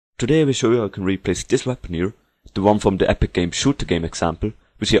Today I will show you how I can replace this weapon here, the one from the Epic Games Shoot the Game example,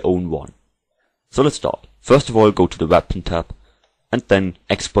 with your own one. So let's start. First of all, go to the Weapon tab, and then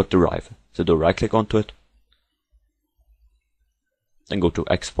export the rifle. So do right click onto it, then go to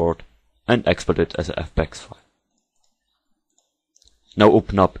Export, and export it as a FBX file. Now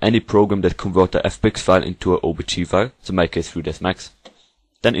open up any program that converts the FBX file into an OBJ file, so in my case 3ds Max.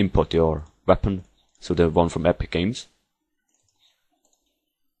 Then import your weapon, so the one from Epic Games.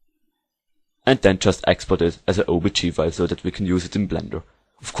 And then just export it as an OBJ file so that we can use it in Blender.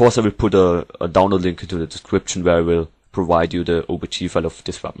 Of course I will put a download link into the description where I will provide you the OBJ file of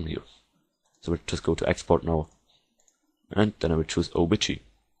this weapon here. So we'll just go to export now. And then I will choose OBJ.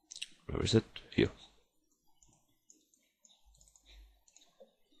 Where is it? Here.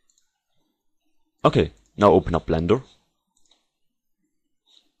 Okay, now open up Blender.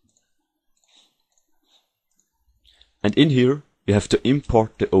 And in here, we have to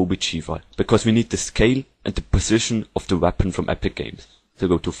import the OBJ file, because we need the scale and the position of the weapon from Epic Games. So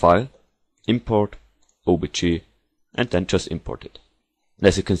go to File, Import, OBJ, and then just import it. And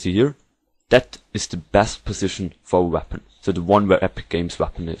as you can see here, that is the best position for a weapon. So the one where Epic Games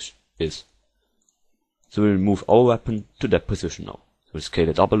weapon is. So we'll move our weapon to that position now. So we'll scale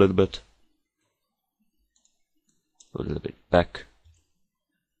it up a little bit. Go a little bit back.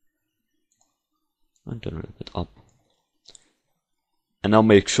 And then a little bit up. And now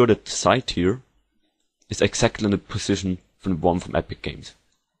make sure that the sight here is exactly in the position from the one from Epic Games.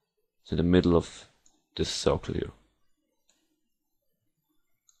 So in the middle of this circle here.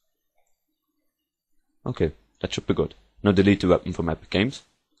 Okay, that should be good. Now delete the weapon from Epic Games.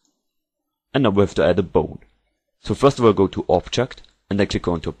 And now we have to add a bone. So first of all go to Object, and then click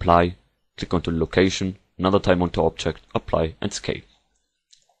on to Apply, click on to Location, another time onto Object, Apply, and Scale.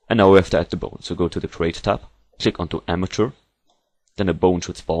 And now we have to add the bone. So go to the Create tab, click onto Amateur, then a bone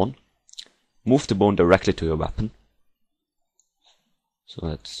should spawn. Move the bone directly to your weapon. So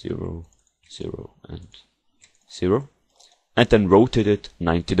that's 0, 0, and 0. And then rotate it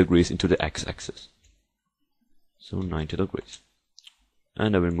 90 degrees into the x-axis. So 90 degrees.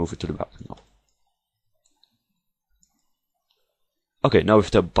 And I will move it to the weapon now. Okay, now we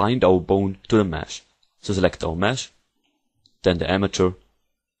have to bind our bone to the mesh. So select our mesh, then the Amateur,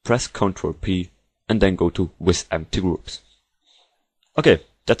 press Ctrl P, and then go to With Empty Groups. Okay,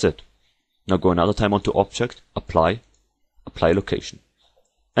 that's it. Now go another time onto Object, Apply, Apply Location.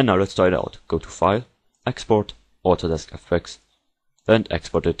 And now let's try it out. Go to File, Export, Autodesk FBX, and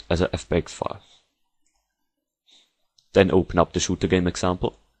export it as a FBX file. Then open up the Shoot the Game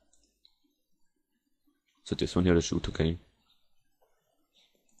example. So this one here, the Shoot the Game.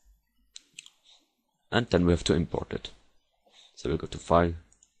 And then we have to import it. So we'll go to File,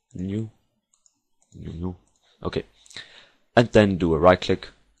 New. Okay. And then do a right click,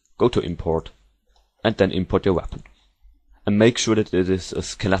 go to Import, and then import your weapon. And make sure that it is a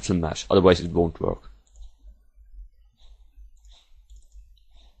skeletal mesh, otherwise it won't work.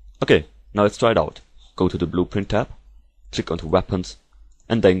 Okay, now let's try it out. Go to the Blueprint tab, click onto Weapons,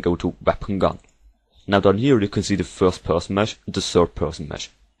 and then go to Weapon Gun. Now down here you can see the first person mesh and the third person mesh.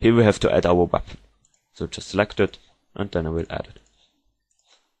 Here we have to add our weapon. So just select it, and then I will add it.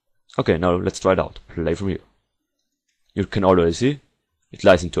 Okay, now let's try it out. Play from here. You can already see it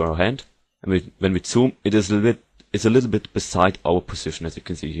lies into our hand, and when we zoom, it's a little bit beside our position, as you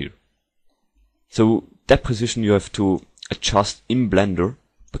can see here. So that position you have to adjust in Blender,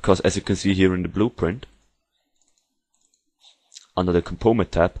 because as you can see here in the blueprint, under the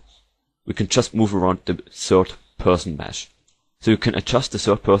Component tab, we can just move around the third person mesh. So you can adjust the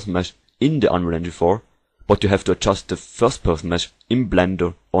third person mesh in the Unreal Engine 4, but you have to adjust the first person mesh in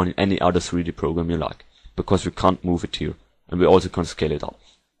Blender or in any other 3D program you like, because we can't move it here, and we also can't scale it up.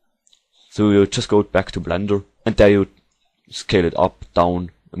 So you just go back to Blender, and there you scale it up,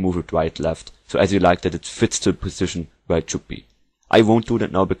 down, and move it right, left, so as you like that it fits to the position where it should be. I won't do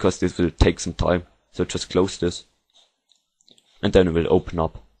that now because this will take some time, so just close this, and then I will open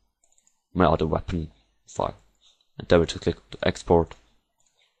up my other weapon file, and then I will just click to Export,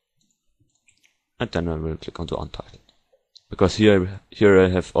 and then I will click onto Untitled. Because here I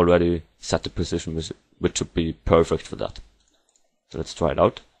have already set the position which should be perfect for that. So let's try it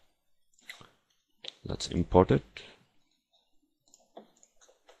out. Let's import it.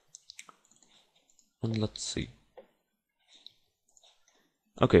 And let's see.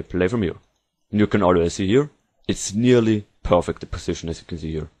 Okay, play from here. And you can already see here, it's nearly perfect the position, as you can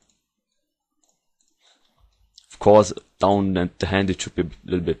see here. Of course, down at the hand it should be a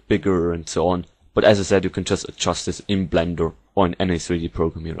little bit bigger and so on. But as I said, you can just adjust this in Blender or in any 3D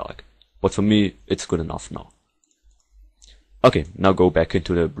program you like. But for me, it's good enough now. Okay, now go back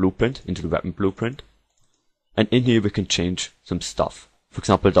into the blueprint, into the weapon blueprint. And in here we can change some stuff. For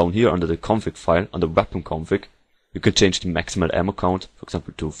example, down here under the config file, under weapon config, you can change the maximal ammo count, for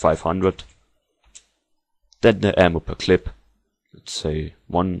example to 500. Then the ammo per clip, let's say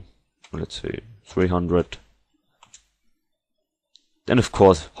 300. Then of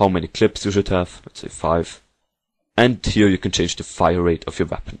course how many clips you should have, let's say 5. And here you can change the fire rate of your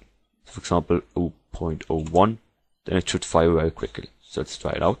weapon. For example 0.01, then it should fire very quickly. So let's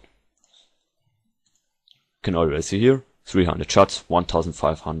try it out. You can already see here 300 shots,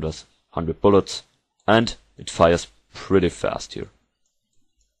 1500 100 bullets, and it fires pretty fast here.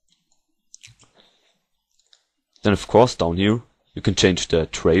 Then of course down here you can change the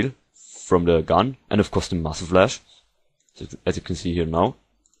trail from the gun and of course the muzzle flash. So as you can see here now,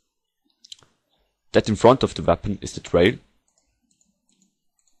 that in front of the weapon is the trail,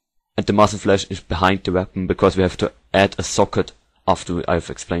 and the muzzle flash is behind the weapon because we have to add a socket after I've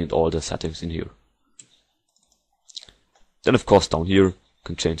explained all the settings in here. Then of course down here you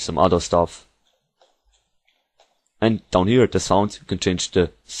can change some other stuff. And down here at the sounds you can change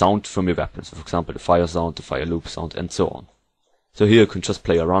the sound from your weapons. So for example the fire sound, the fire loop sound, and so on. So here you can just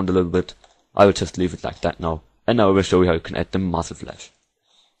play around a little bit. I will just leave it like that now. And now I will show you how you can add the muzzle flash.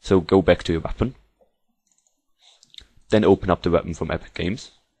 So go back to your weapon. Then open up the weapon from Epic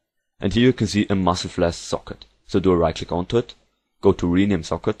Games. And here you can see a muzzle flash socket. So do a right click onto it. Go to rename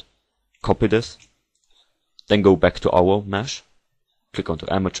socket. Copy this. Then go back to our mesh. Click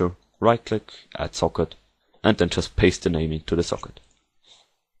onto amateur. Right click. Add socket. And then just paste the name into the socket.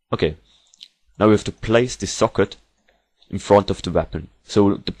 Okay. Now we have to place the socket in front of the weapon.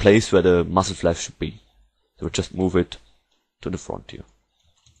 So the place where the muzzle flash should be. So we'll just move it to the front here.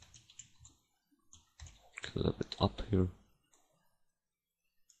 A little bit up here.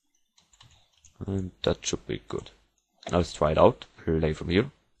 And that should be good. Now let's try it out. Play from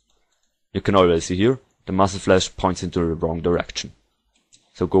here. You can already see here, the muzzle flash points into the wrong direction.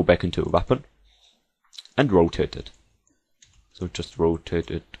 So go back into a weapon and rotate it. So just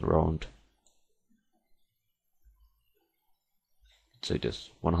rotate it around, let's say this,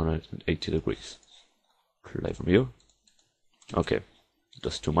 180 degrees. Play from here. Okay,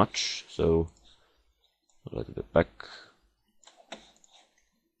 that's too much, so a little bit back.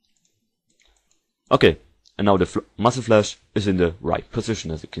 Okay, and now the muzzle flash is in the right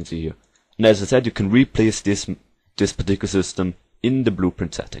position, as you can see here. And as I said, you can replace this particular system in the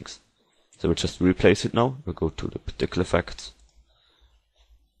blueprint settings. So we'll just replace it now. We'll go to the particular effects.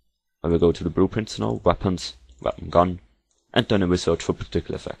 I will go to the blueprints now, weapons, weapon gun, and then I will search for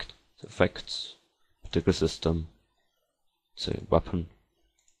particular effect. So effects, particular system, say weapon.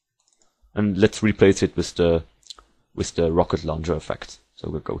 And let's replace it with the rocket launcher effect. So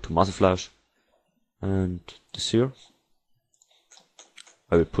we'll go to muzzle flash, and this here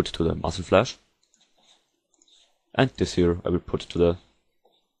I will put to the muzzle flash, and this here I will put to the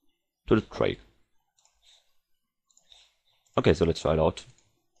trail. Okay, so let's try it out.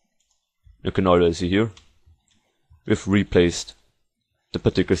 You can already see here we've replaced the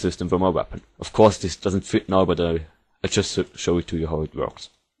particular system from our weapon. Of course this doesn't fit now, but I just show it to you how it works.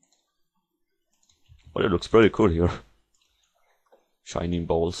 But it looks pretty cool here. Shining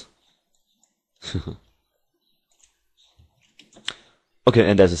balls. Okay,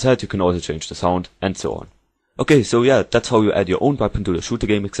 and as I said, you can also change the sound and so on. Okay, so yeah, that's how you add your own weapon to the shooter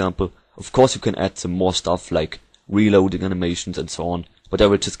game example. Of course you can add some more stuff like reloading animations and so on, but I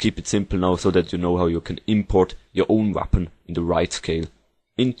will just keep it simple now so that you know how you can import your own weapon in the right scale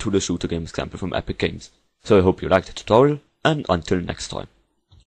into the shooter game example from Epic Games. So I hope you liked the tutorial, and until next time.